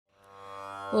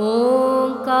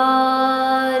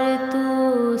ओंकार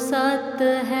तू सत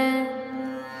है,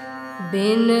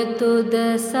 बिन तुद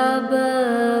सब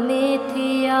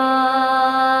मिथियाय।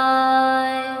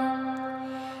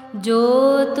 जो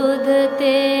तुद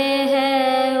ते है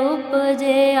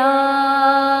उपजया,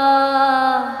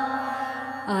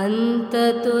 अंत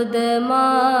तुद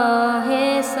माहे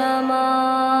समाय।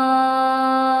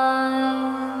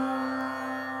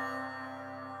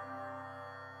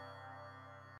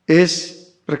 इस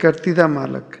प्रकृति का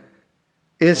मालक,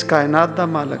 इस कायनात का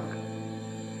मालक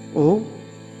वो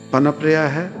पनप रहा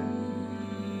है,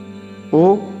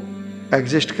 वो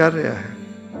एग्जिस्ट कर रहा है।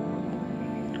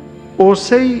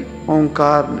 उसे ही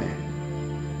ओंकार ने,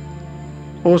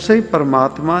 उसे ही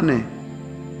परमात्मा ने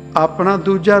अपना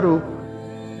दूजा रूप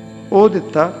वो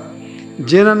दिता,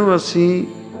 जिन्होंने असी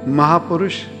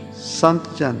महापुरुष, संत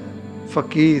जन,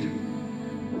 फकीर,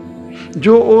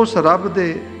 जो उस रब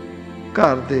दे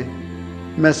घर दे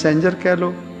मैसेंजर कह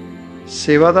लो,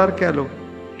 सेवादार कह लो,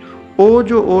 वो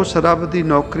जो उस रब की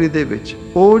नौकरी दे विच,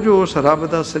 वो जो उस रब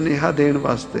का सुनेहा देण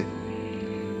वास्ते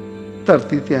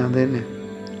धरती ते आंदे ने,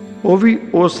 वो भी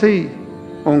उसे ही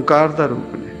ओंकार का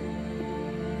रूप ने।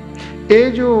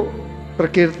 ये जो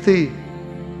प्रकृति,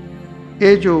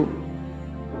 ये जो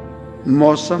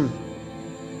मौसम,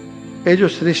 ये जो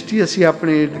सृष्टि असी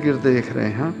अपने इर्द गिर्द देख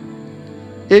रहे हैं,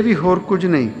 ये भी होर कुछ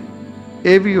नहीं,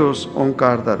 ये भी उस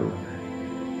ओंकार का रूप है।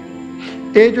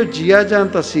 ये जो जिया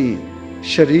जंत असी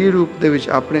शरीर रूप दे विच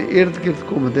अपने इर्द गिर्द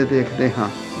घूमते देखते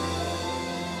हाँ,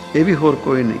 ये भी होर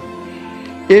कोई नहीं,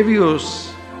 ये भी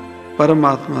उस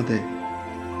परमात्मा दे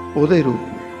उहदे रूप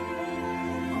ने।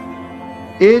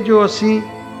 ये जो असी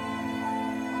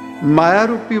माया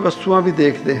रूपी वस्तुआं भी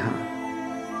देखते हाँ,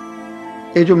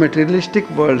 ये जो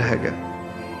मटेरियलिस्टिक वर्ल्ड हैगा,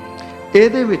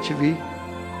 ਇਹਦੇ ਵਿੱਚ ਵੀ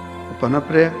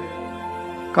ਪਨਪ ਰਿਹਾ,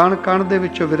 ਕਣ ਕਣ ਦੇ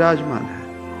ਵਿੱਚੋਂ ਵਿਰਾਜਮਾਨ ਹੈ।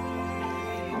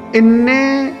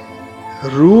 ਇੰਨੇ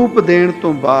रूप देण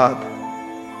तो बाद,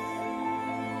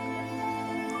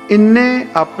 इन्ने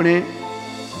अपने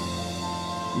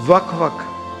वख-वख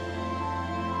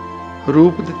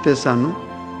रूप दिते सानू,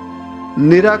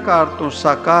 निराकार तो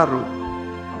साकार रूप।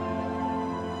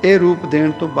 ये रूप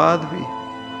देण तो बाद भी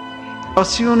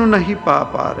असीं उहनूं नहीं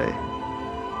पा रहे,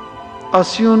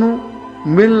 असीं उहनूं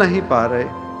मिल नहीं पा रहे।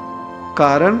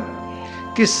 कारण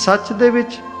कि सच दे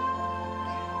विच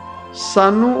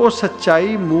सानू वो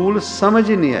सच्चाई मूल समझ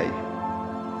ही नहीं आई।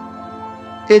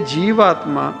 ये जीव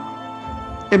आत्मा,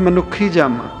 ये मनुखी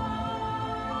जामा,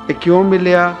 ये क्यों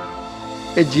मिलिया?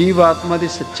 ये जीव आत्मा की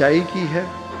सच्चाई की है?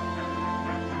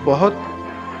 बहुत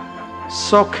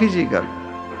सौखी जी गल।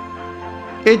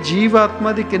 ये जीव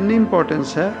आत्मा की कितनी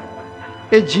इंपॉर्टेंस है।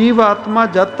 ये जीव आत्मा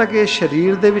जब तक ये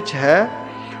शरीर दे विच है,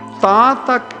 तां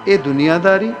तक ये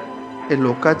दुनियादारी, ये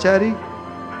लोकाचारी,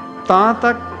 तां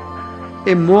तक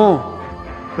ये मोह,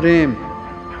 प्रेम,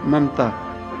 ममता।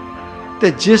 ते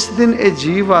जिस दिन ये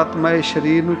जीव आत्मा ये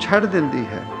शरीर नूं छड़ दिंदी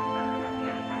है,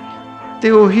 ते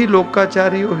उही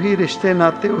लोकाचारी, उही रिश्ते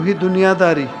नाते, उही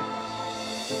दुनियादारी,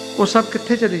 वो सब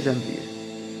कित्थे चली जाती है?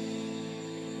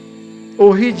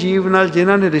 उही जीव नाल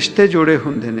जिन्हां ने रिश्ते जोड़े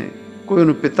हुंदे ने, कोई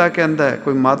उन्हें पिता कहता है,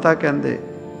 कोई माता कहते,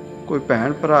 कोई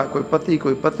भैन भरा, कोई पति,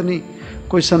 कोई पत्नी,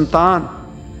 कोई संतान,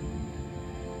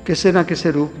 किसी ना किसी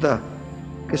रूप का,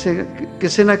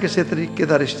 किसी ना किसी तरीके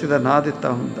का रिश्ते का ना दिता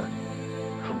हुंदा।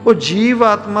 वो जीव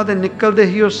आत्मा दे निकलते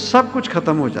ही वो सब कुछ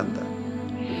खत्म हो जाता,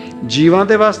 जीवां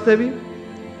दे वास्ते भी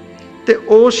ते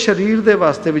उस शरीर दे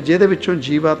वास्ते भी जिहदे विचों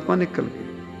जीव आत्मा निकल गई।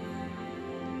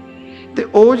 ते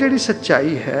वो जिहड़ी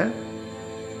सच्चाई है,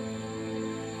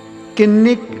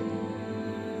 किन्नी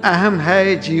अहम है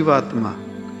ये जीव आत्मा।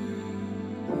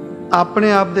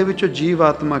 अपने आप दे विचों जीव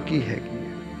आत्मा की हैगी,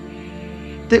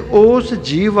 ते उस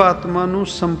जीव आत्मा नूं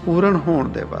संपूर्ण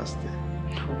होण दे वास्ते,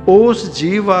 उस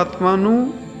जीव आत्मा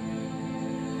नूं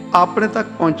अपने तक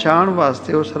पहुँचाण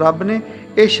वास्ते उस रब ने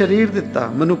ये शरीर दिता,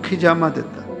 मनुखी जामा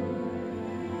दिता।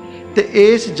 ते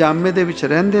इस जामे दे विच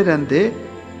रहिंदे रहिंदे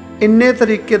इन्ने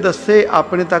तरीके दस्से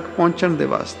अपने तक पहुँचण दे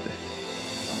वास्ते।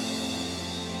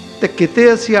 ते किते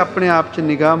असी अपने आप च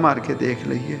निगाह मार के देख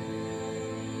लईए,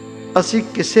 असी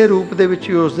किसे रूप दे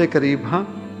विच उस दे करीब हाँ,